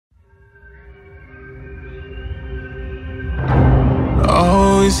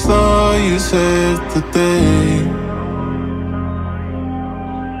always thought you saved the day.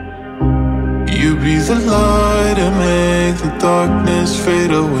 You be the light and make the darkness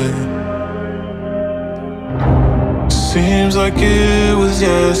fade away. Seems like it was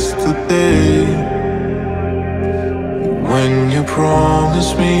yesterday when you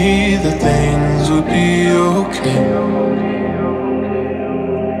promised me that things would be okay.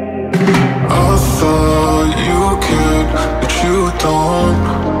 I thought you cared, but you don't.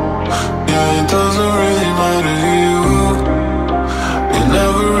 Yeah, it doesn't really matter to you. It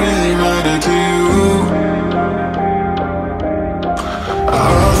never really mattered to you. I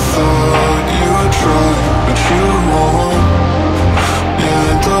thought you would try, but you won't.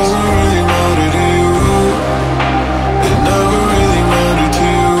 Yeah, it doesn't really matter to you. It never really mattered to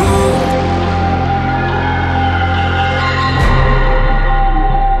you.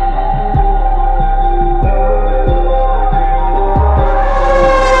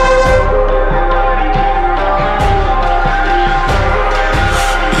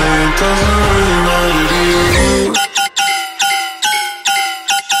 Yeah, it doesn't really matter to you.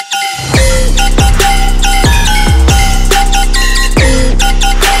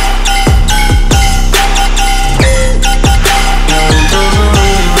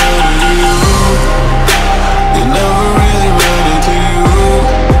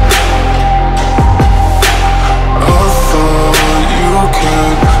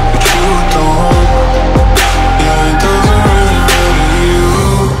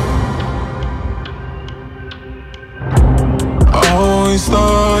 Always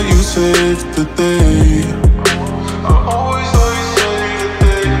thought you saved the day. I always thought you saved the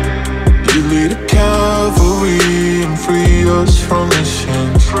day. You lead a cavalry and free us from these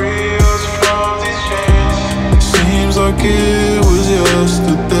chains. Free us from these chains. Seems like it was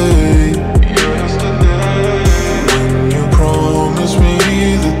yesterday. Yesterday. When you promised me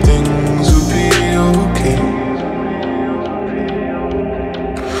that things would be okay.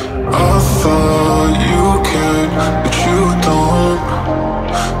 I thought you cared, but you don't.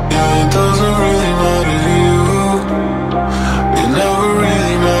 Yeah, it doesn't really matter to you. It never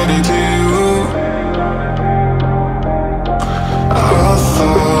really mattered to you. I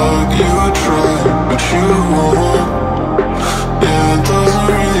thought you would try, but you won't. Yeah, it doesn't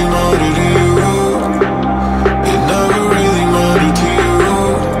really matter to you. It never really mattered to you.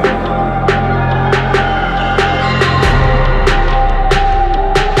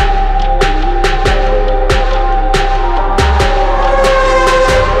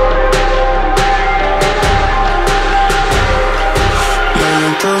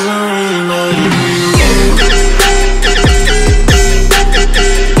 It doesn't really matter to you.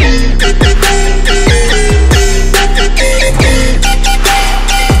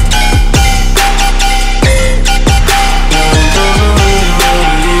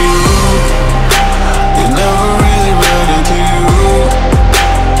 It never really mattered to you.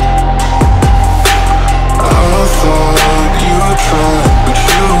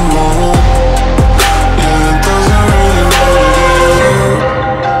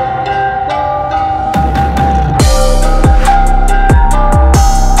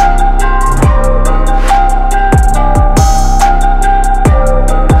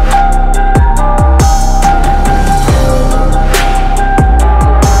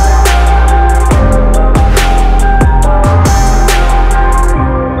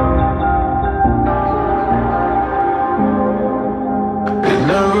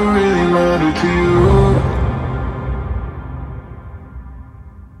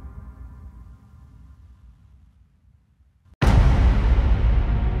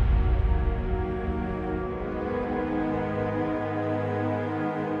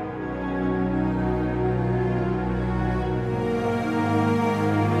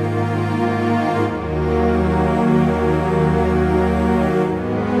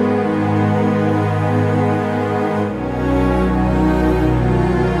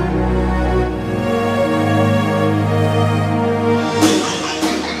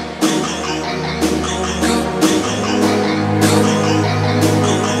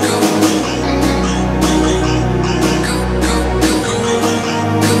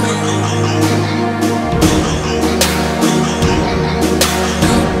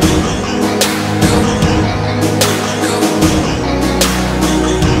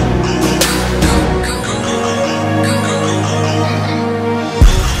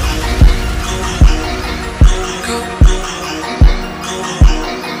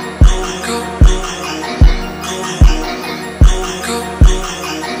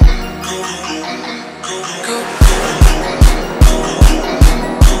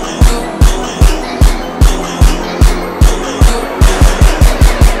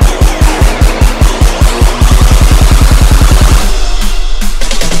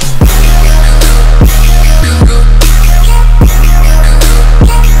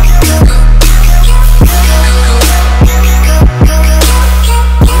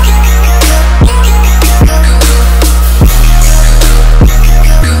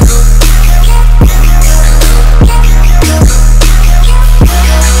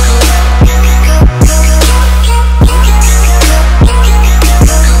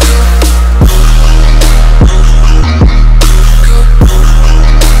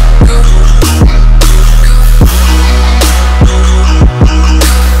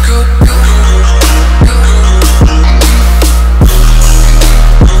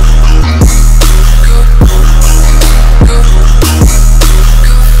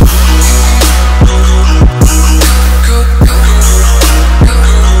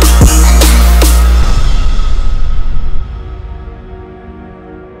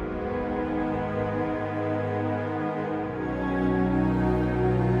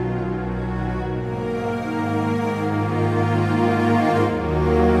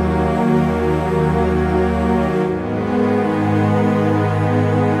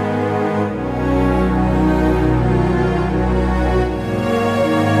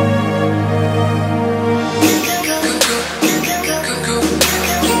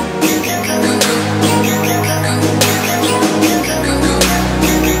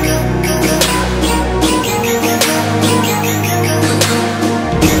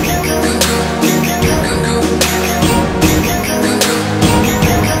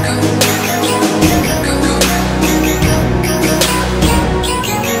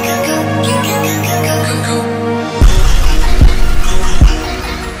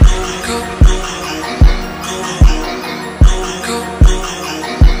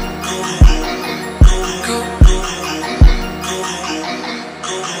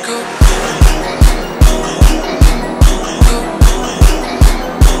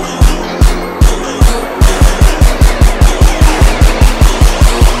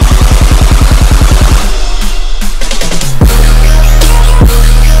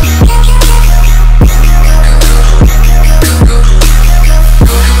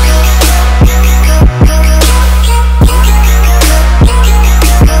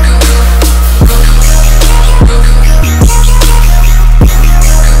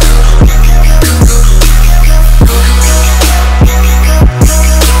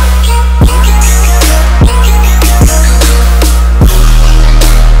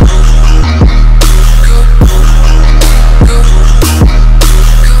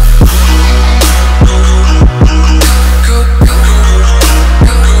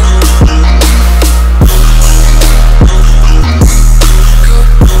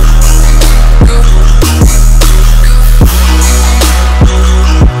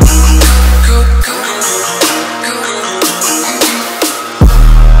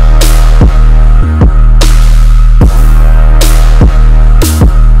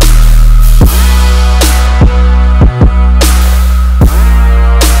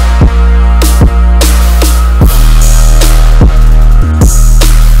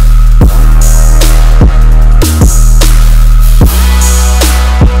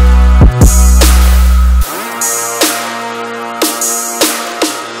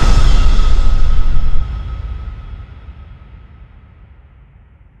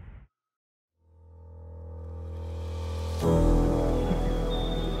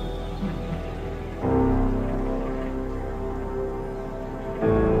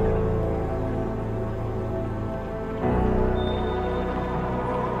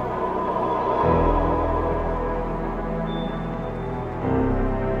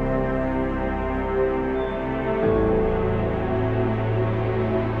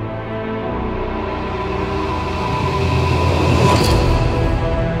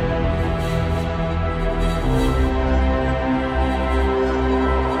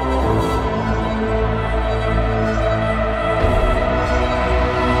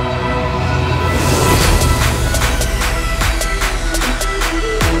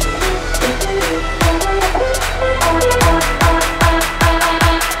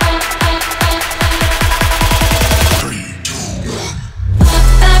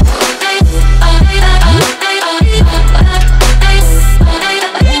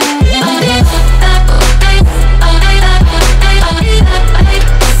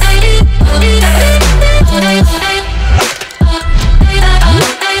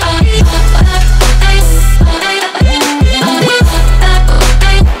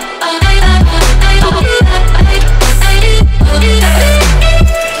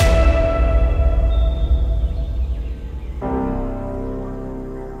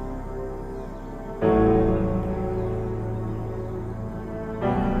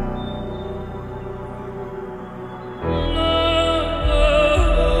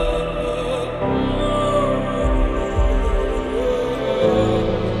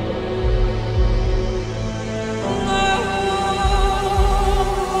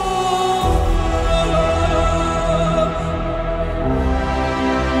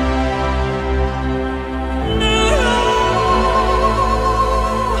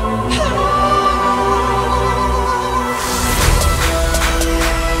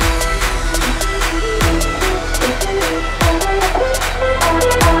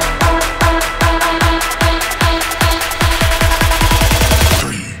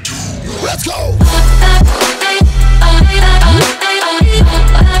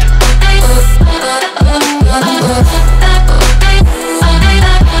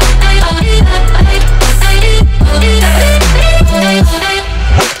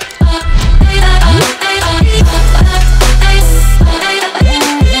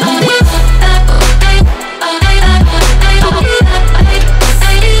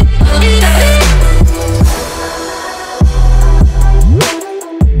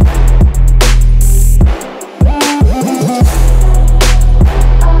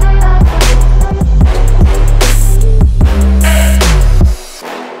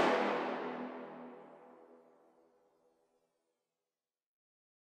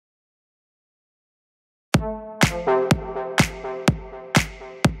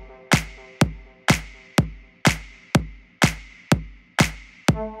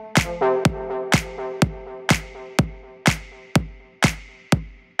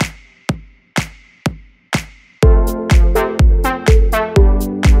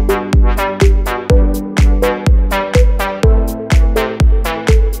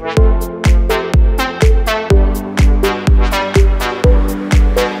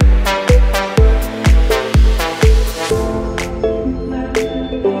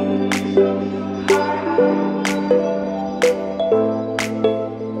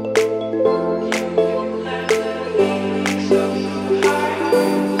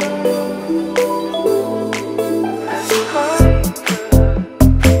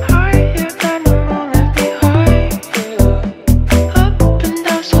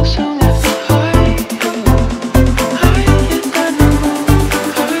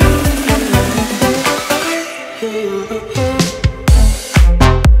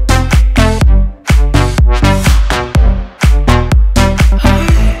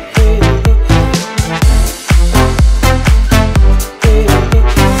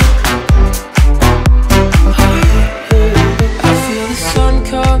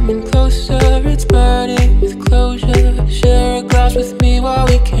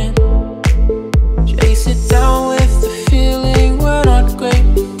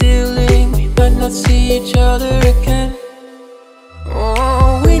 not see each other again.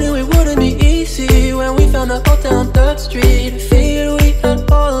 Oh, we knew it wouldn't be easy when we found a hotel on 3rd Street. Figured we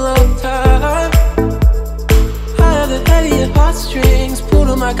had all of time. I have the heavier heartstrings, pulled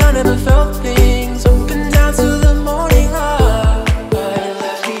on my gun, never felt things. Up and down to the morning light.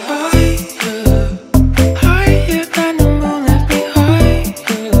 Left me higher, higher than the moon. Left me higher,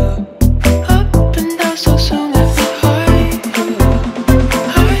 up and down so soon. Left me higher,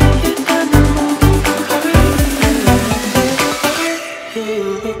 higher than the moon.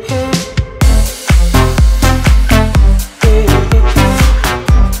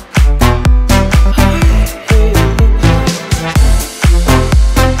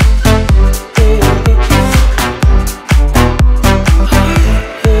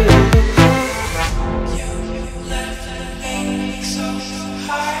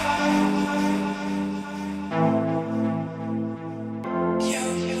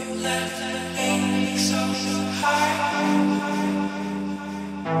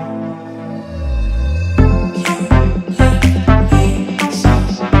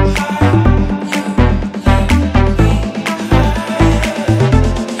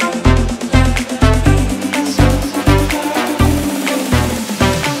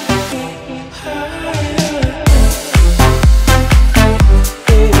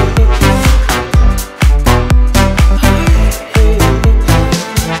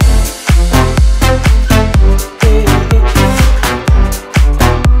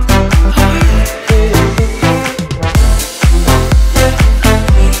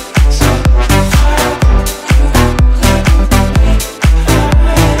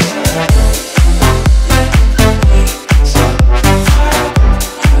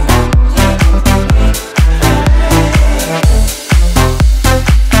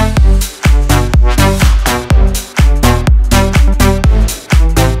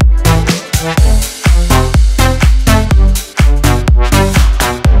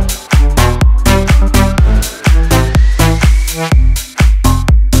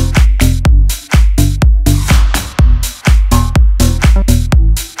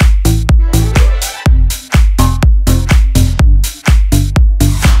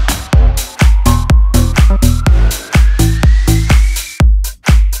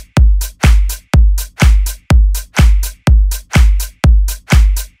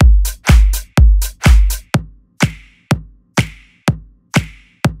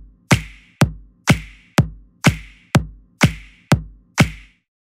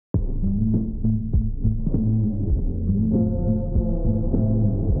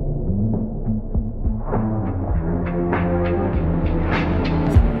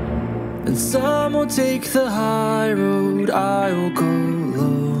 And some will take the high road, I will go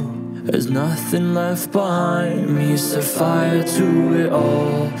low. There's nothing left behind me, set fire to it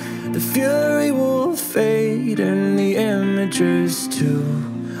all. The fury will fade and the images too.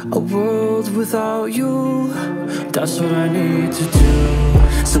 A world without you, that's what I need to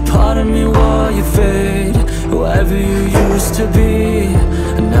do. So pardon me while you fade, whoever you used to be.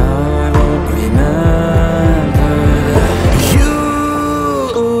 And now I won't remember.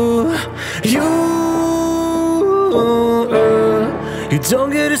 You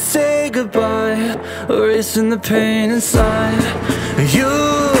don't get to say goodbye, erasing the pain inside.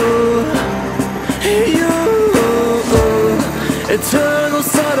 Eternal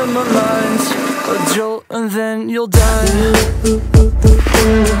side of my mind, a jolt and then you'll die.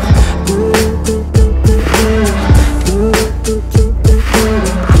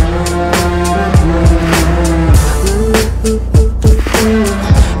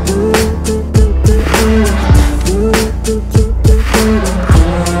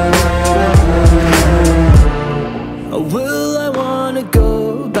 Will I wanna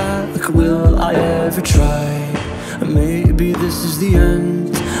go back? Will I ever try? Maybe this is the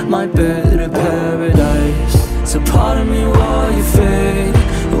end, my better paradise. So pardon me while you fade,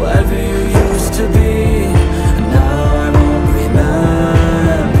 whoever you used to be. And now I won't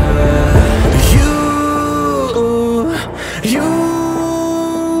remember.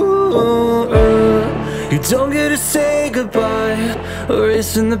 You don't get to say goodbye,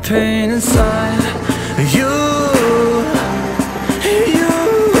 erasing the pain inside.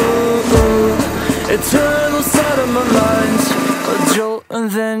 Eternal side of my mind, a jolt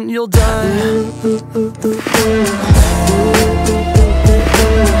and then you'll die.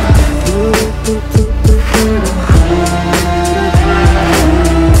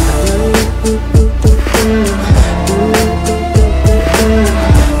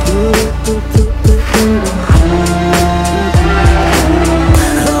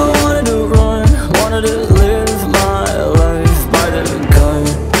 Wanted to live my life by the gun.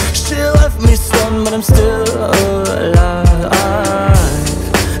 She left me stuck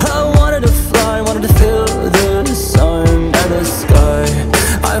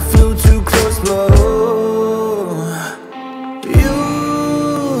I flew too close, but you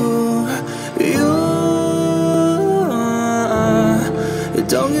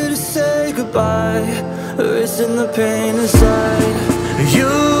don't get to say goodbye, erasing the pain inside.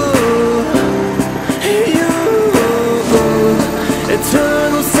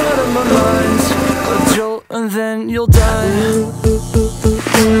 Eternal side of my mind, a jolt and then you'll die.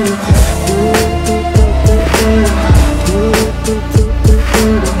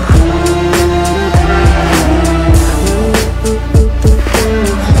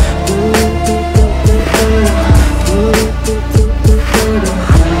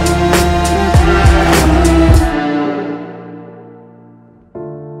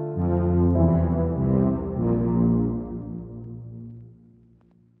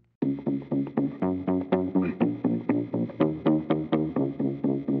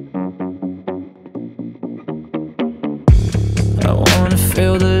 I wanna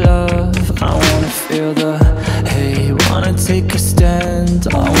feel the love, I wanna feel the hate. Wanna take a stand,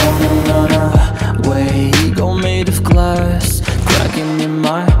 I wanna run away. Ego made of glass, cracking in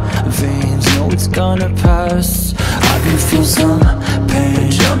my veins. Know it's gonna pass, I can feel some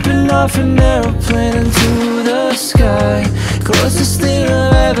pain. Jumping off an airplane into the sky, closest thing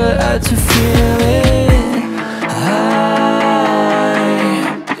I've ever had to feeling high,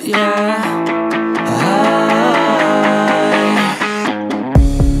 yeah.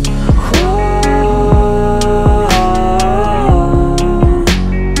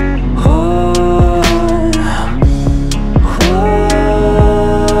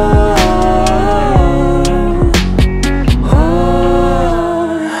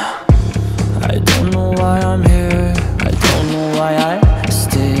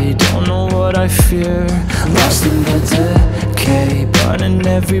 Lost in the decay, burning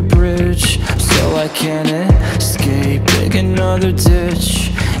every bridge, so I can't escape. Dig another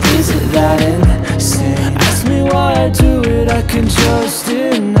ditch, is it that insane? Ask me why I do it, I can just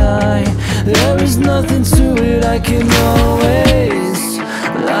deny. There is nothing to it, I can always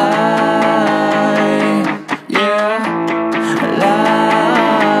lie, yeah, lie.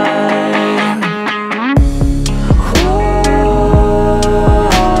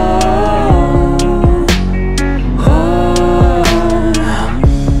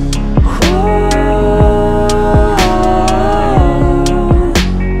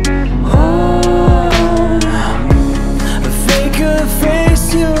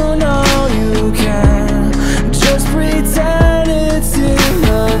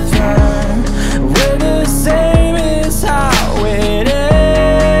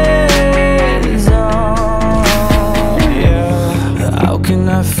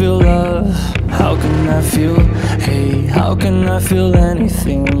 How can I feel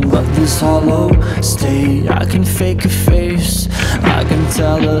anything but this hollow state? I can fake a face, I can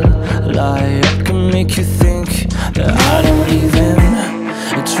tell a lie, I can make you think that I don't even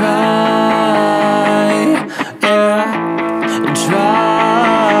try, yeah, try.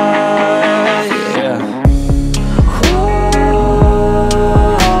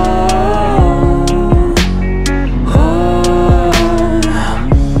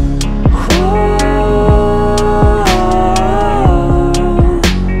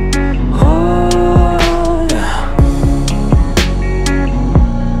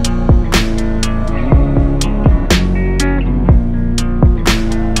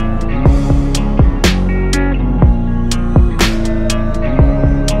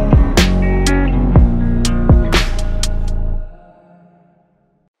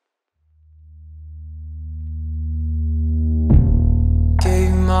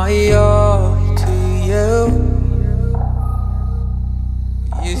 My all to you.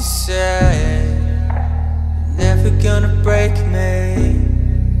 You said you're never gonna break me,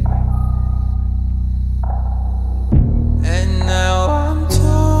 and now I'm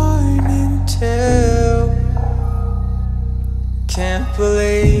torn in two. Can't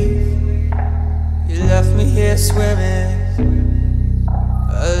believe you left me here swimming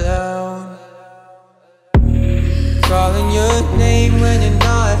alone, calling your name when you're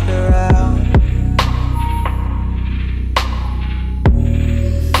not around.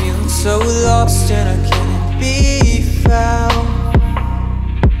 Feeling so lost and I can't be found.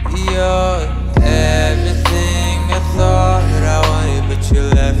 You're everything I thought that I wanted, but you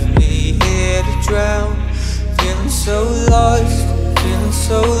left me here to drown. Feeling so lost, feeling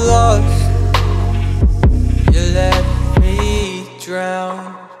so lost. You let me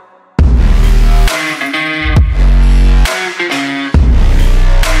drown.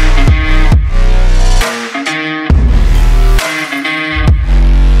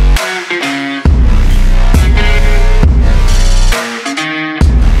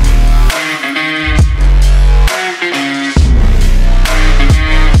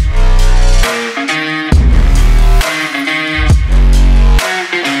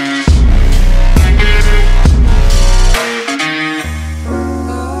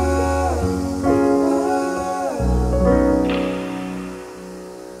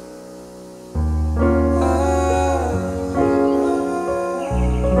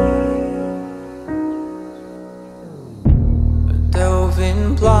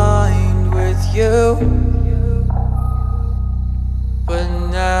 but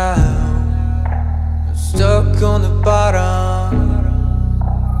now I'm stuck on the bottom.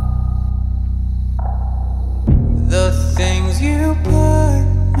 The things you put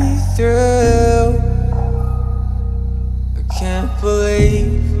me through, I can't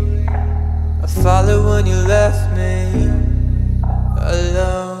believe I followed when you left me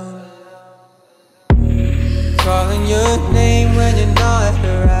alone. Calling your name when you're not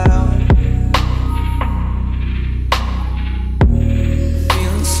around,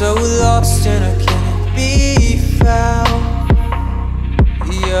 feeling so lost and I can't be found.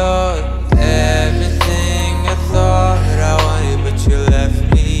 You're everything I thought I wanted, but you left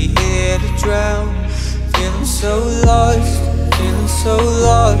me here to drown. Feeling so lost, feeling so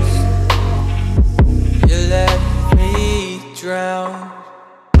lost. You let me drown.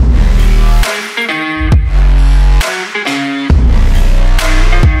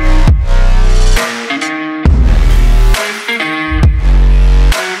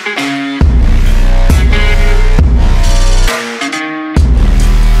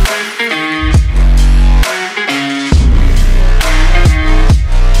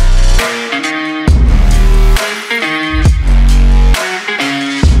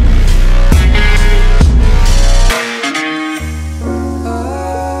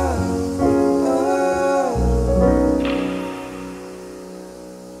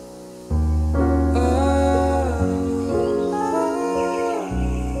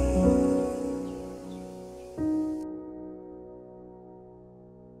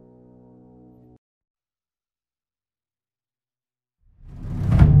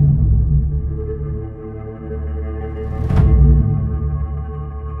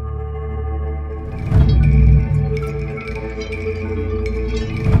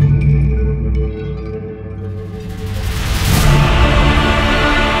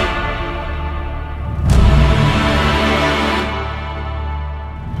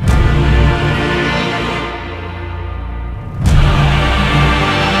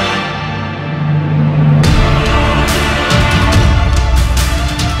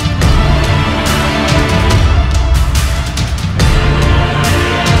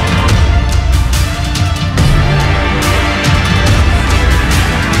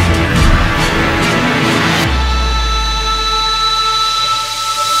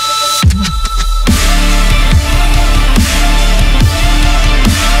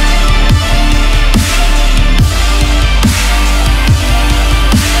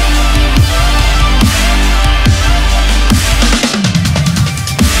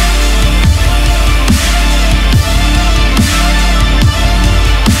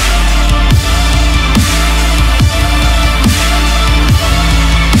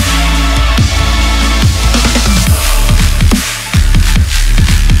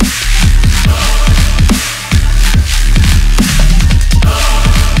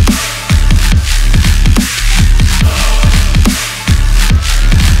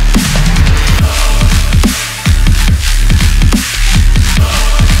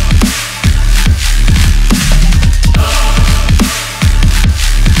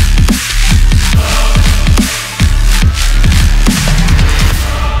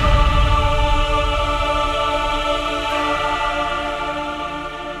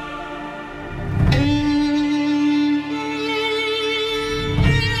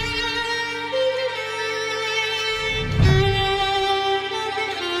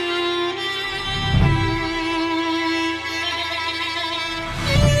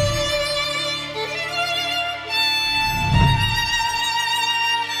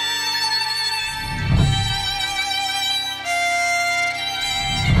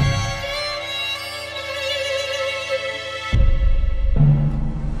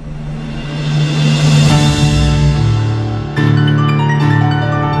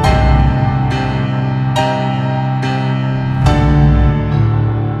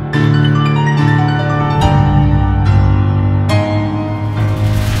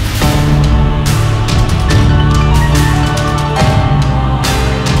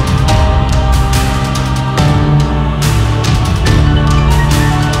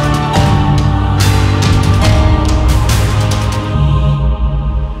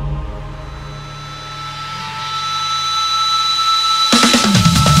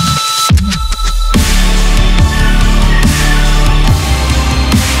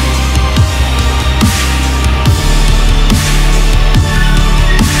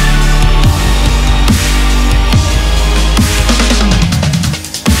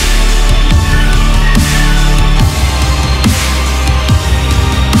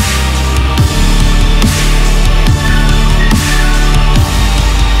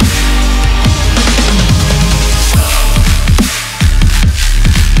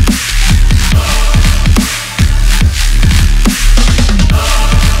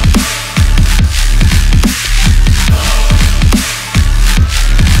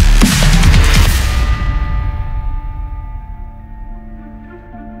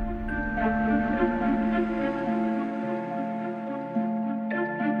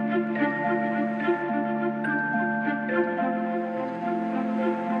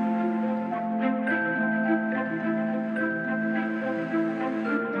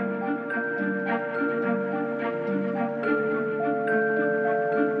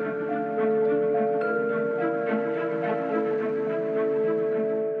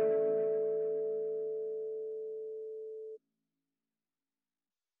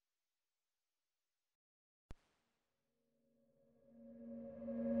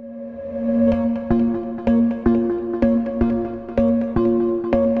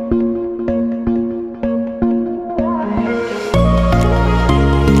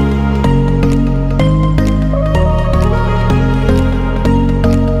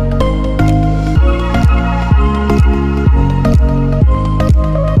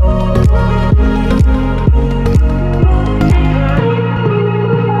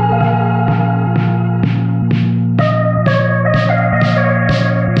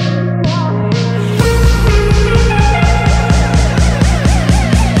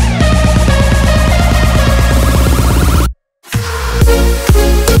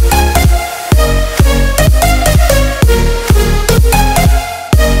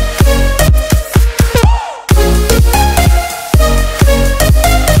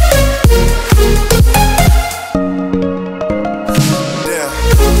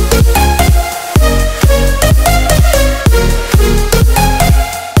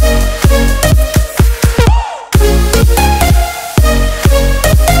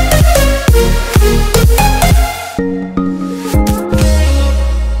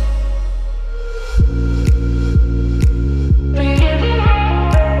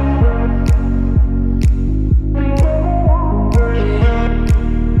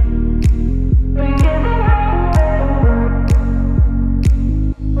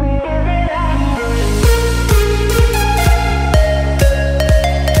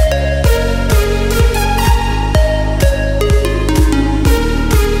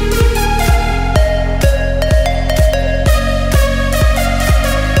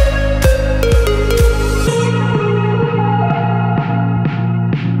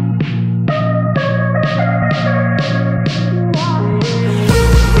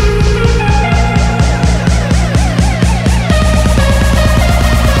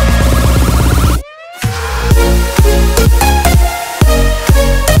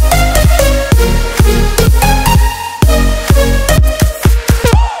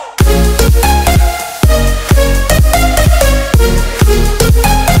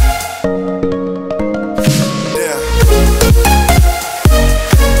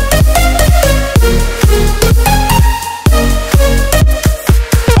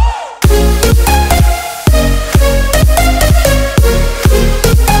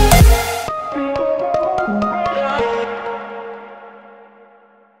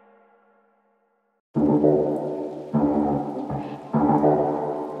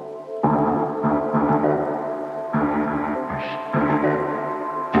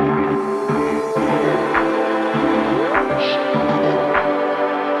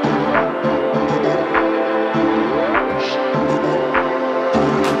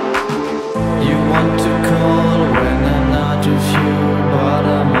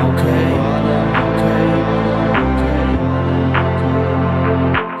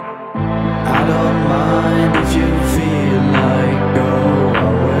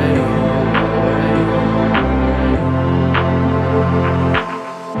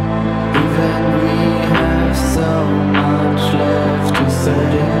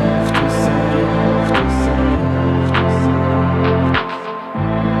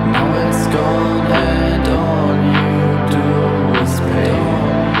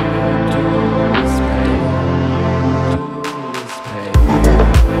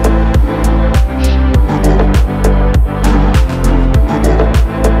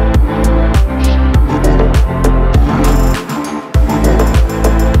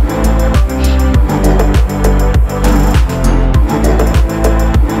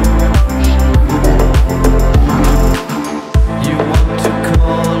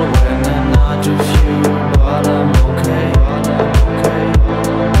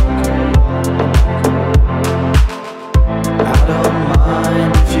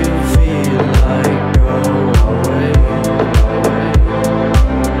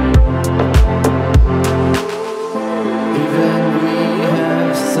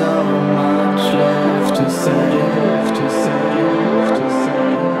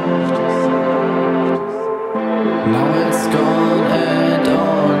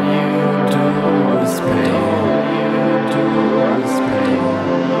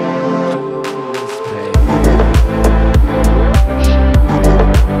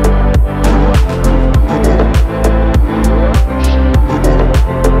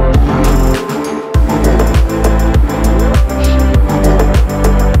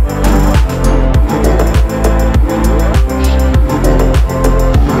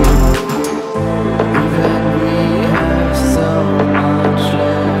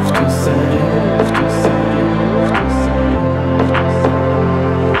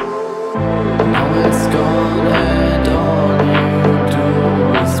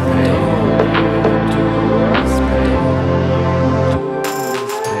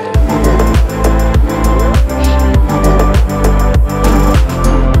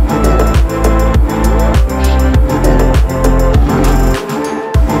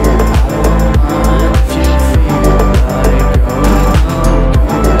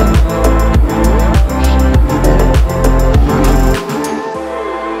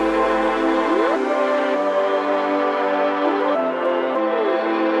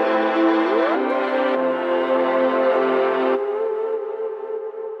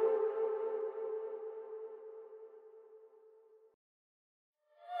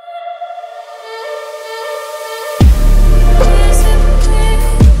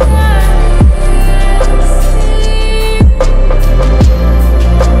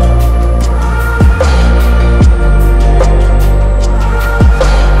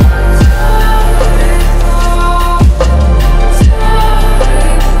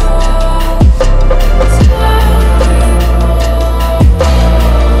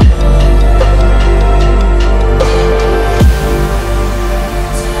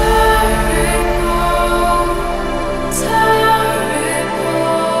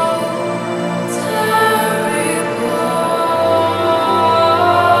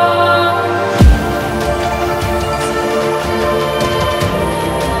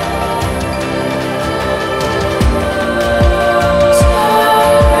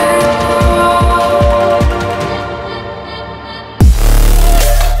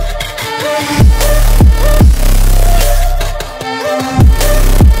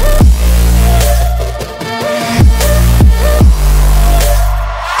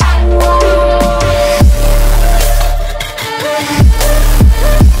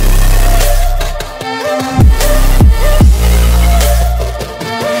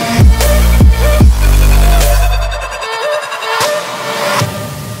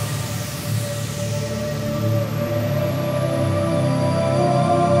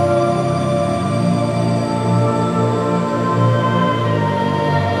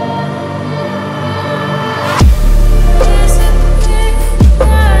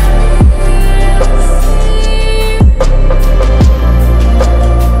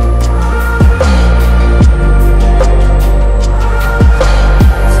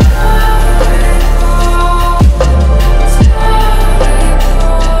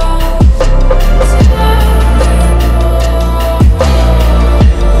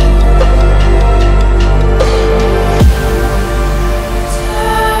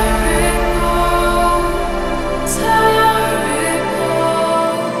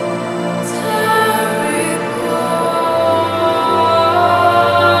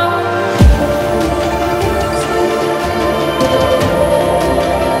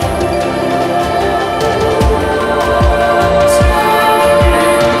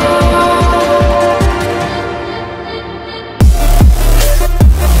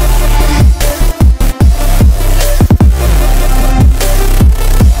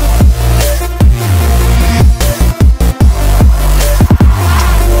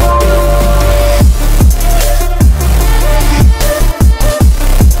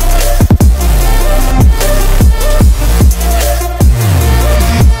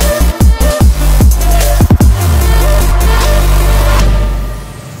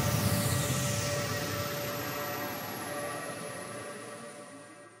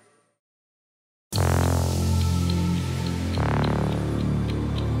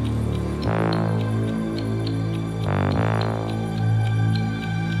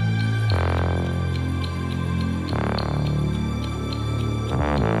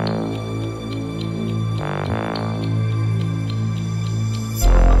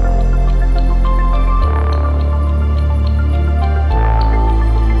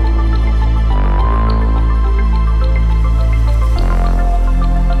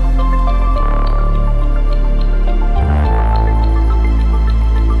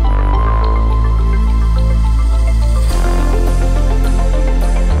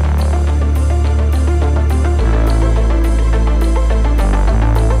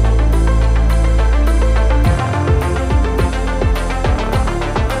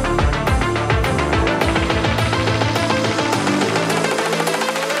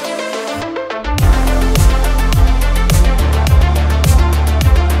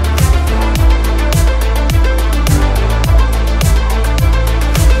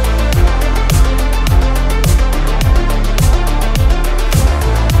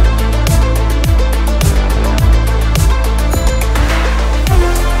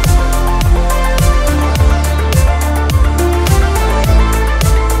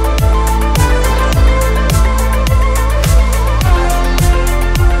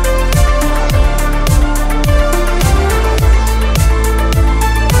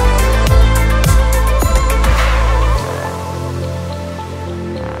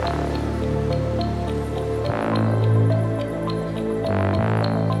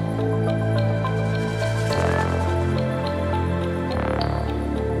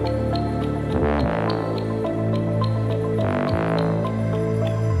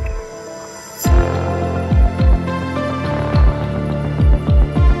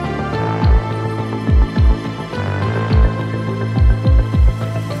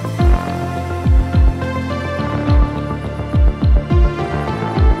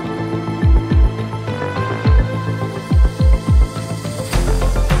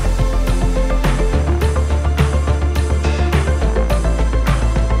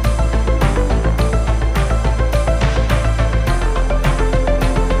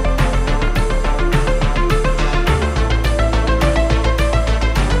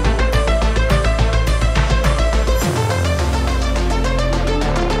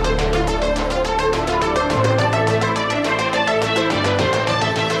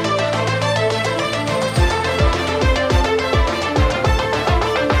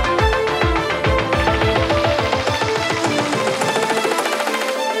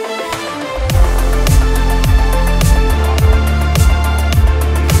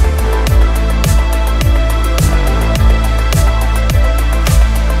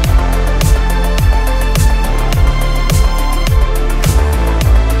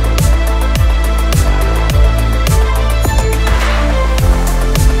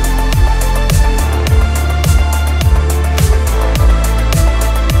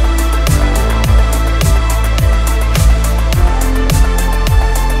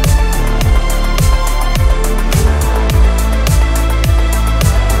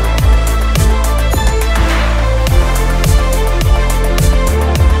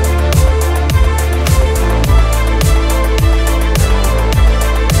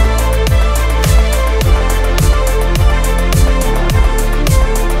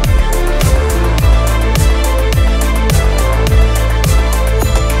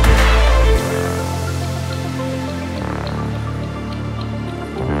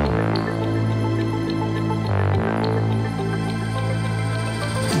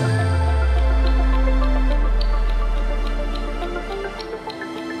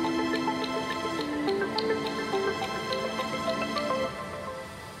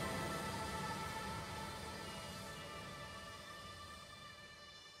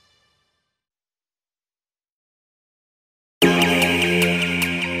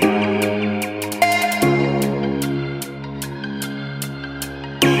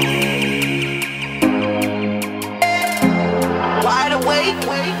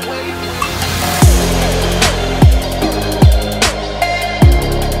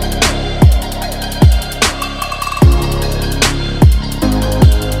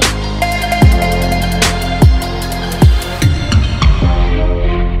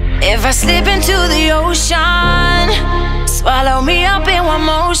 slip into the ocean, swallow me up in one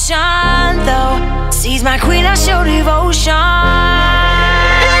motion. Though seas my queen, I show devotion.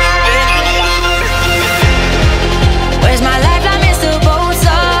 Where's my lifeline, Mr. Bosun?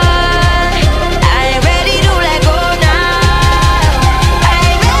 I ain't ready to let go now. I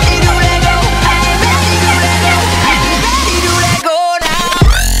ain't ready to let go. I ain't ready to let go. I ain't ready to let go now.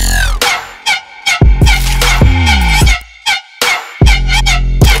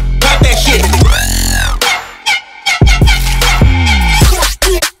 Pop that shit.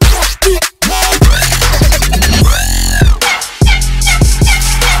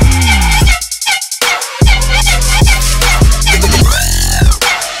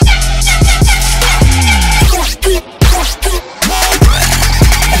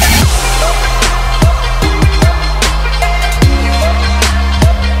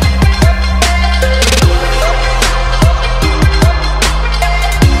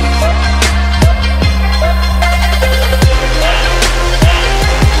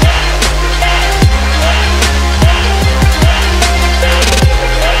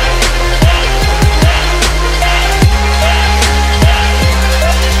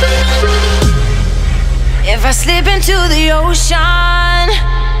 If I slip into the ocean,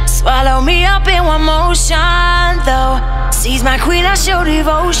 swallow me up in one motion. Though seas my queen, I show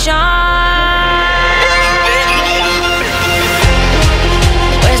devotion.